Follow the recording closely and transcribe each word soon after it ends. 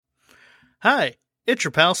Hi, it's your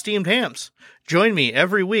pal Steamed Hams. Join me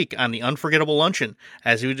every week on the Unforgettable Luncheon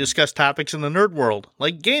as we discuss topics in the nerd world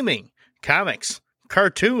like gaming, comics,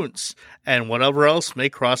 cartoons, and whatever else may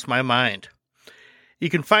cross my mind. You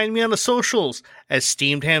can find me on the socials as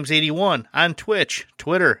SteamedHams81 on Twitch,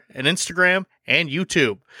 Twitter, and Instagram, and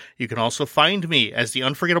YouTube. You can also find me as the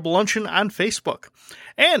Unforgettable Luncheon on Facebook.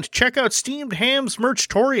 And check out Steamed Hams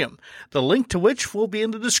Merchtorium, the link to which will be in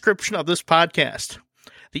the description of this podcast.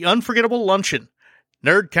 The Unforgettable Luncheon,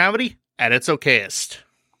 nerd comedy at its okayest.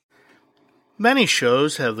 Many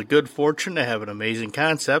shows have the good fortune to have an amazing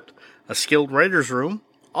concept, a skilled writer's room,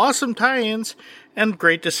 awesome tie-ins, and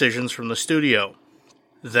great decisions from the studio.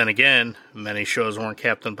 Then again, many shows weren't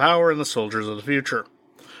Captain Power and the Soldiers of the Future.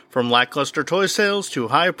 From lackluster toy sales to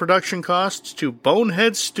high production costs to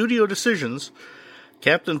bonehead studio decisions,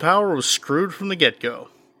 Captain Power was screwed from the get-go.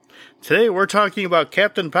 Today we're talking about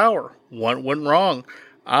Captain Power, what went wrong,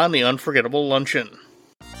 on the Unforgettable Luncheon.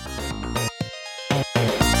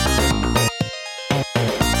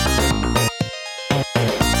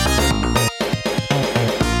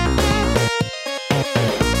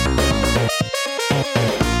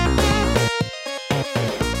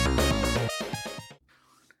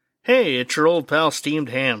 Hey, it's your old pal Steamed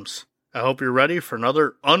Hams. I hope you're ready for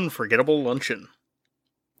another Unforgettable Luncheon.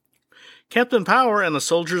 Captain Power and the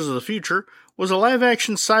Soldiers of the Future was a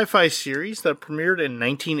live-action sci-fi series that premiered in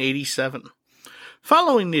 1987.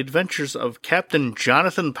 Following the adventures of Captain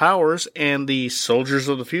Jonathan Powers and the Soldiers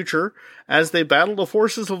of the Future as they battled the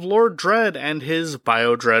forces of Lord Dredd and his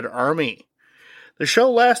Bio-Dread army. The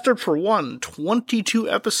show lasted for one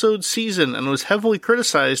 22-episode season and was heavily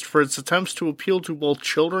criticized for its attempts to appeal to both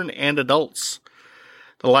children and adults.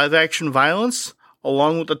 The live-action violence,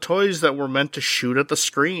 along with the toys that were meant to shoot at the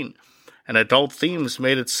screen, and adult themes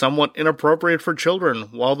made it somewhat inappropriate for children,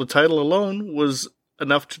 while the title alone was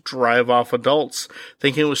enough to drive off adults,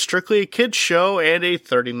 thinking it was strictly a kids' show and a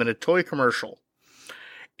 30-minute toy commercial.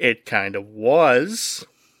 It kind of was.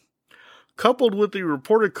 Coupled with the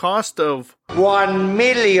reported cost of $1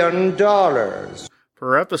 million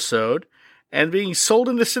per episode, and being sold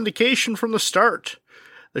into syndication from the start,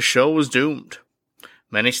 the show was doomed.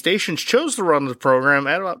 Many stations chose to run the program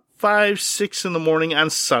at about 5, 6 in the morning on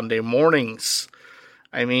Sunday mornings.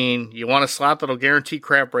 I mean, you want a slot that'll guarantee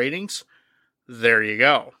crap ratings? There you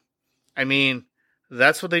go. I mean,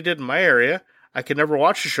 that's what they did in my area. I could never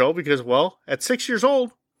watch the show because, well, at 6 years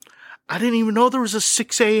old, I didn't even know there was a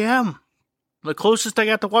 6 a.m. The closest I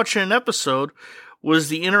got to watching an episode was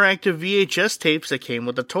the interactive VHS tapes that came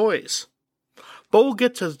with the toys. But we'll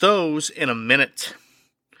get to those in a minute.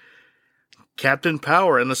 Captain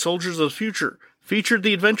Power and the Soldiers of the Future featured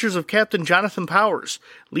the adventures of Captain Jonathan Powers,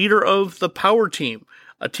 leader of the Power Team,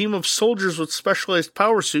 a team of soldiers with specialized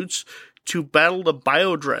power suits to battle the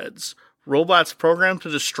Bio-Dreads, robots programmed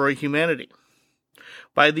to destroy humanity.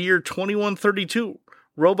 By the year 2132,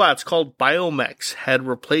 robots called biomechs had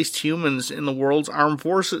replaced humans in the world's armed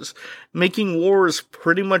forces, making wars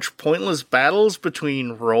pretty much pointless battles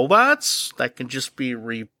between robots that can just be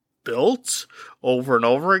rebuilt over and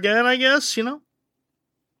over again, I guess, you know?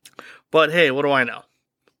 But hey, what do I know?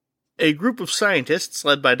 A group of scientists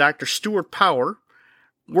led by Dr. Stuart Power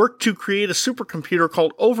worked to create a supercomputer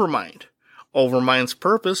called Overmind. Overmind's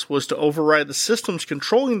purpose was to override the systems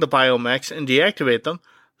controlling the biomechs and deactivate them,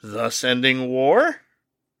 thus ending war?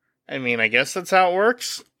 I mean, I guess that's how it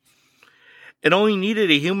works. It only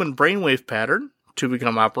needed a human brainwave pattern to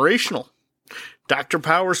become operational. Dr.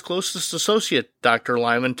 Power's closest associate, Dr.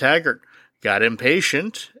 Lyman Taggart, got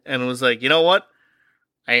impatient and was like, you know what?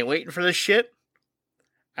 I ain't waiting for this shit.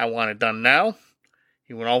 I want it done now.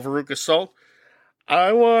 He went all Veruca Salt.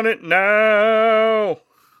 I want it now.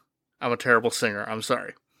 I'm a terrible singer. I'm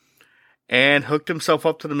sorry. And hooked himself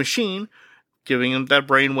up to the machine, giving him that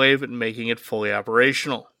brainwave and making it fully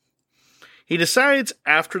operational. He decides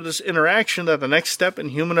after this interaction that the next step in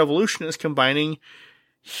human evolution is combining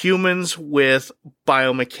humans with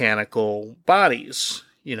biomechanical bodies,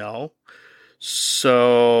 you know.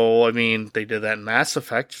 So, I mean, they did that in Mass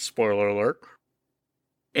Effect, spoiler alert.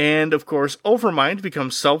 And, of course, Overmind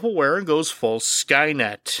becomes self-aware and goes full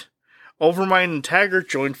Skynet. Overmind and Taggart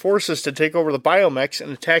joined forces to take over the biomechs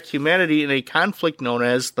and attack humanity in a conflict known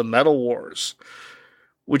as the Metal Wars,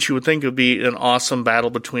 which you would think would be an awesome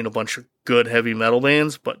battle between a bunch of good heavy metal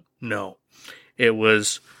bands, but no. It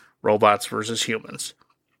was robots versus humans.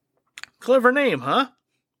 Clever name, huh?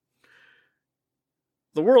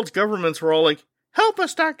 The world's governments were all like, help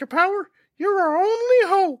us, Dr. Power! You're our only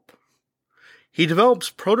hope! He develops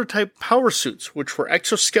prototype power suits, which were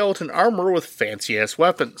exoskeleton armor with fancy-ass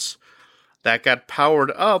weapons. That got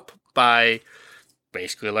powered up by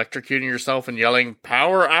basically electrocuting yourself and yelling,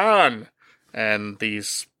 "Power on!" And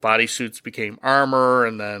these bodysuits became armor,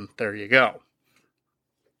 and then there you go.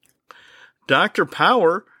 Dr.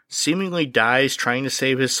 Power seemingly dies trying to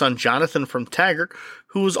save his son Jonathan from Taggart,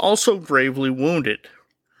 who was also gravely wounded.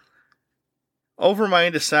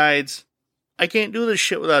 Overmind decides, I can't do this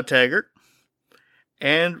shit without Taggart,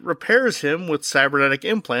 and repairs him with cybernetic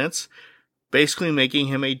implants, basically making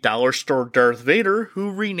him a dollar store Darth Vader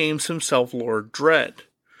who renames himself Lord Dredd.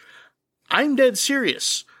 I'm dead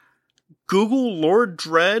serious. Google Lord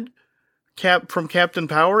Dredd from Captain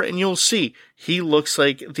Power, and you'll see he looks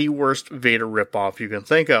like the worst Vader ripoff you can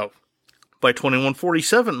think of. By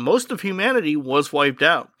 2147, most of humanity was wiped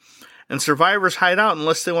out, and survivors hide out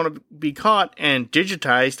unless they want to be caught and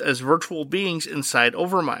digitized as virtual beings inside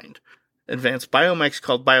Overmind. Advanced biomechs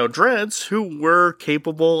called Biodreads, who were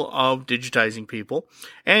capable of digitizing people,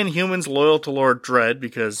 and humans loyal to Lord Dredd,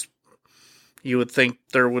 because you would think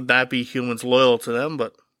there would not be humans loyal to them,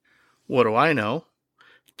 but what do I know?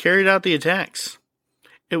 Carried out the attacks.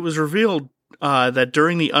 It was revealed that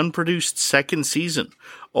during the unproduced second season,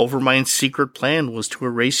 Overmind's secret plan was to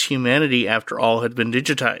erase humanity after all had been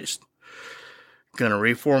digitized. Gonna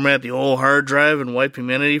reformat the old hard drive and wipe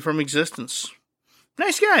humanity from existence.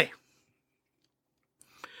 Nice guy.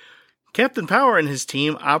 Captain Power and his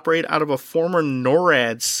team operate out of a former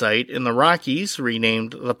NORAD site in the Rockies,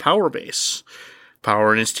 renamed the Power Base.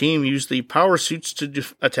 Power and his team use the power suits to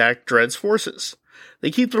attack Dredd's forces.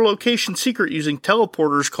 They keep their location secret using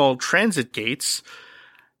teleporters called transit gates,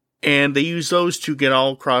 and they use those to get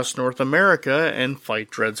all across North America and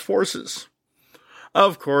fight Dredd's forces.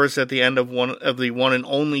 Of course, at the end of the one and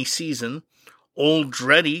only season, Old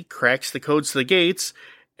Dreddy cracks the codes to the gates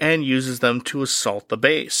and uses them to assault the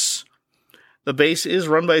base. The base is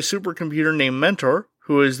run by a supercomputer named Mentor,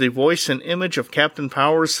 who is the voice and image of Captain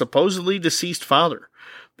Power's supposedly deceased father.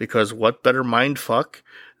 Because what better mindfuck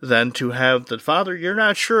than to have the father you're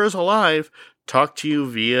not sure is alive talk to you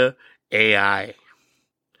via AI.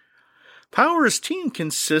 Power's team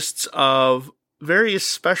consists of various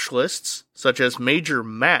specialists, such as Major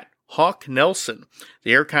Matt Hawk Nelson,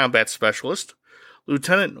 the air combat specialist,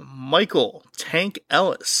 Lieutenant Michael Tank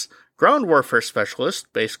Ellis, ground warfare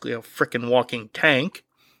specialist, basically a frickin' walking tank,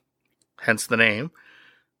 hence the name,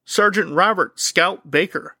 Sergeant Robert Scout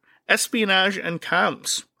Baker, espionage and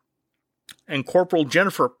comms, and Corporal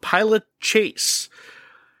Jennifer Pilot Chase,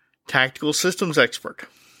 tactical systems expert.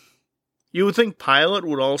 You would think Pilot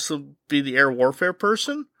would also be the air warfare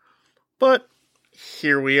person, but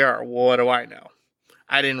here we are. What do I know?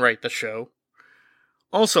 I didn't write the show.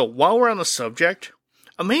 Also, while we're on the subject,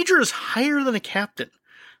 a major is higher than a captain.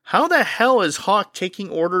 How the hell is Hawk taking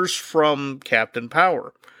orders from Captain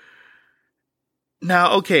Power?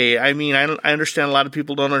 Now, okay, I mean, I understand a lot of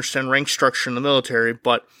people don't understand rank structure in the military,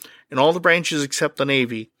 but in all the branches except the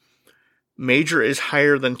Navy, Major is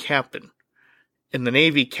higher than Captain. In the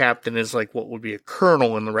Navy, Captain is like what would be a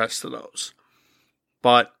colonel in the rest of those.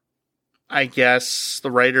 But I guess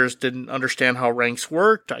the writers didn't understand how ranks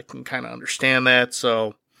worked. I can kind of understand that,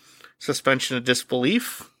 so suspension of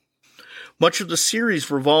disbelief. Much of the series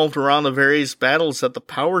revolved around the various battles that the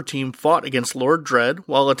Power team fought against Lord Dredd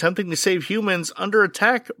while attempting to save humans under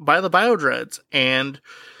attack by the Biodreads and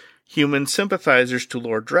human sympathizers to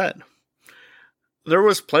Lord Dredd. There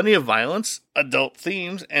was plenty of violence, adult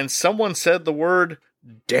themes, and someone said the word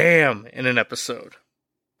damn in an episode.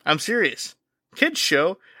 I'm serious. Kids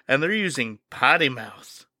show, and they're using potty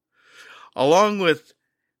mouth. Along with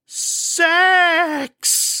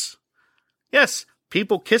sex! Yes,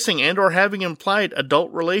 people kissing and or having implied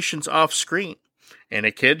adult relations off screen. In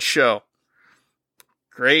a kids show.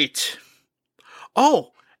 Great.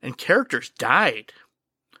 Oh, and characters died.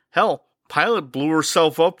 Hell, Pilot blew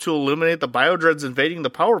herself up to eliminate the Biodreads invading the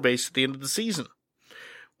Power Base at the end of the season.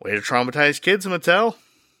 Way to traumatize kids, Mattel.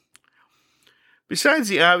 Besides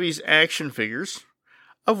the obvious action figures,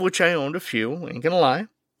 of which I owned a few, ain't gonna lie,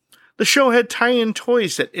 the show had tie-in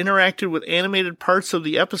toys that interacted with animated parts of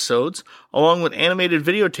the episodes, along with animated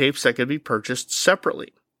videotapes that could be purchased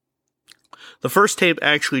separately. The first tape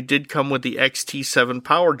actually did come with the XT7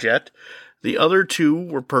 Power Jet. The other two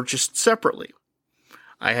were purchased separately.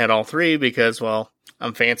 I had all three because, well,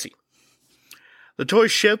 I'm fancy. The toy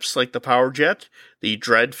ships, like the Power Jet, the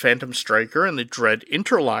Dredd Phantom Striker, and the Dredd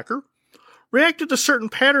Interlocker, reacted to certain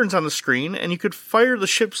patterns on the screen, and you could fire the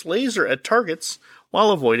ship's laser at targets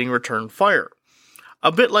while avoiding return fire.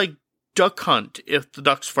 A bit like Duck Hunt if the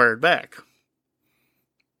ducks fired back.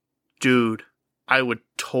 Dude, I would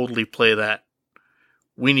totally play that.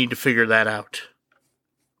 We need to figure that out.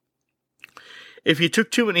 If you took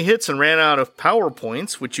too many hits and ran out of power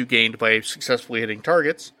points, which you gained by successfully hitting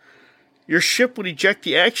targets, your ship would eject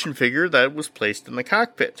the action figure that was placed in the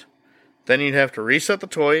cockpit. Then you'd have to reset the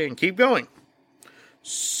toy and keep going.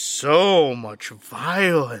 So much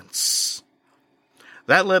violence.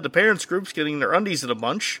 That led to parents groups getting their undies in a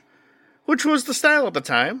bunch, which was the style at the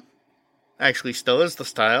time. Actually still is the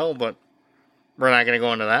style, but we're not going to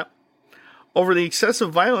go into that. Over the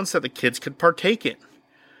excessive violence that the kids could partake in.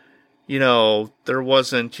 There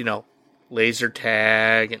wasn't, laser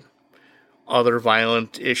tag and other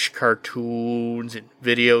violent-ish cartoons and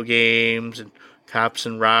video games and cops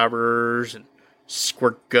and robbers and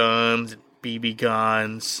squirt guns and BB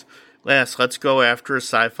guns. Let's go after a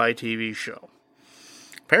sci-fi TV show.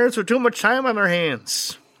 Parents with too much time on their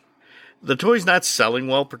hands. The toys not selling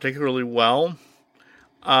particularly well,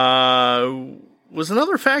 was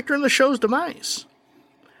another factor in the show's demise.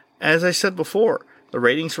 As I said before, the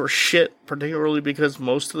ratings were shit, particularly because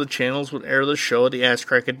most of the channels would air the show at the ass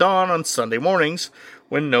crack of dawn on Sunday mornings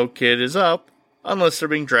when no kid is up, unless they're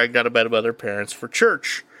being dragged out of bed by their parents for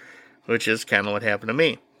church, which is kind of what happened to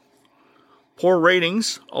me. Poor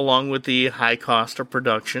ratings, along with the high cost of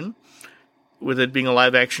production, with it being a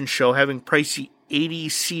live-action show having pricey 80s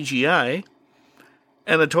CGI,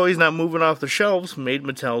 and the toys not moving off the shelves, made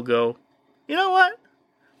Mattel go, you know what?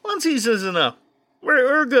 One season is enough.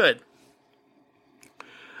 We're good.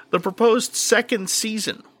 The proposed second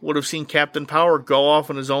season would have seen Captain Power go off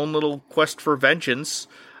on his own little quest for vengeance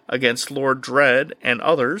against Lord Dredd and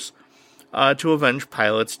others to avenge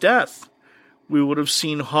Pilot's death. We would have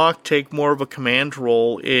seen Hawk take more of a command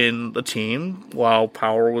role in the team while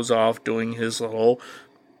Power was off doing his little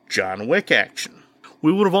John Wick action.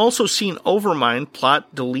 We would have also seen Overmind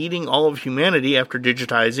plot deleting all of humanity after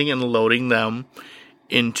digitizing and loading them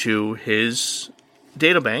into his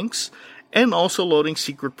databanks, and also loading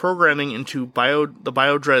secret programming into the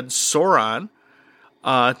Biodread Sauron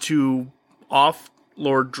to off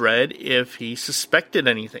Lord Dredd if he suspected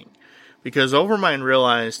anything. Because Overmind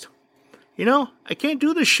realized, I can't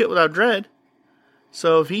do this shit without Dredd.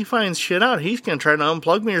 So if he finds shit out, he's going to try to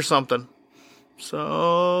unplug me or something.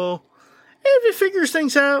 So if he figures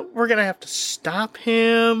things out, we're going to have to stop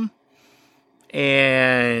him.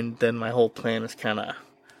 And then my whole plan is kind of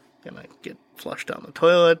going to get flushed down the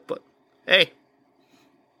toilet. But hey,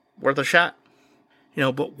 worth a shot.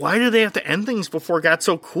 But why do they have to end things before it got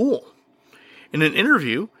so cool? In an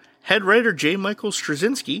interview, head writer J. Michael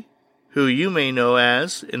Straczynski, who you may know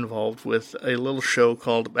as involved with a little show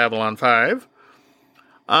called Babylon 5,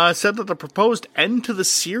 said that the proposed end to the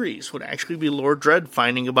series would actually be Lord Dredd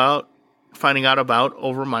finding out about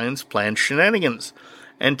Overmind's planned shenanigans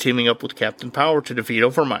and teaming up with Captain Power to defeat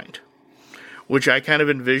Overmind, which I kind of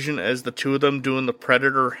envision as the two of them doing the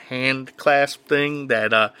Predator hand clasp thing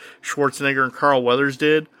that Schwarzenegger and Carl Weathers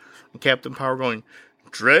did, and Captain Power going,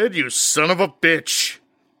 "Dredd, you son of a bitch."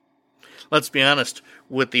 Let's be honest,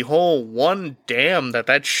 with the whole one damn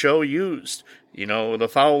that show used, the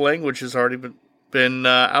foul language has already been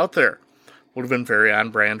out there. Would have been very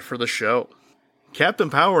on brand for the show. Captain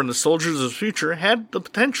Power and the Soldiers of the Future had the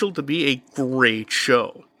potential to be a great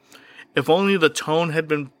show. If only the tone had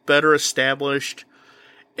been better established,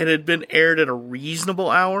 it had been aired at a reasonable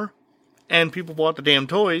hour, and people bought the damn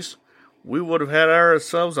toys, we would have had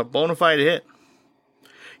ourselves a bona fide hit.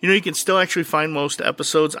 You can still actually find most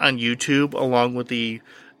episodes on YouTube along with the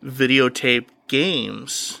videotape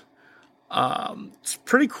games. It's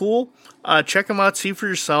pretty cool. Check them out, see for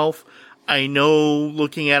yourself. I know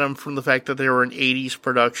looking at them from the fact that they were an 80s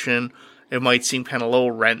production, it might seem kind of low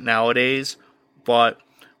rent nowadays, but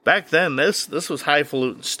back then this was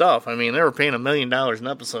highfalutin stuff. I mean, they were paying $1 million an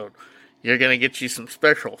episode. You're going to get you some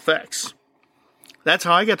special effects. That's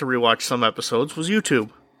how I got to rewatch some episodes, was YouTube.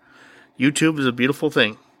 YouTube is a beautiful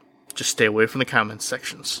thing. Just stay away from the comments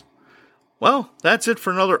sections. Well, that's it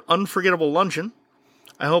for another unforgettable luncheon.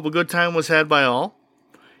 I hope a good time was had by all.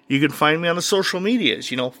 You can find me on the social medias,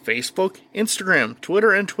 Facebook, Instagram,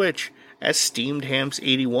 Twitter, and Twitch as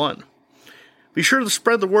SteamedHams81. Be sure to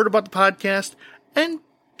spread the word about the podcast, and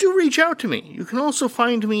do reach out to me. You can also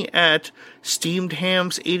find me at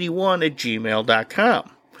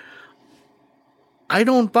steamedhams81@gmail.com. I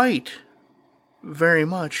don't bite very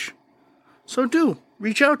much, so do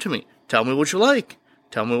reach out to me. Tell me what you like.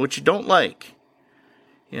 Tell me what you don't like.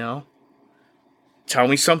 Tell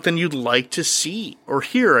me something you'd like to see, or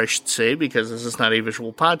hear, I should say, because this is not a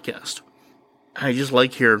visual podcast. I just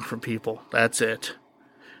like hearing from people. That's it.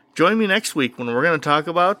 Join me next week when we're going to talk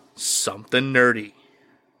about something nerdy.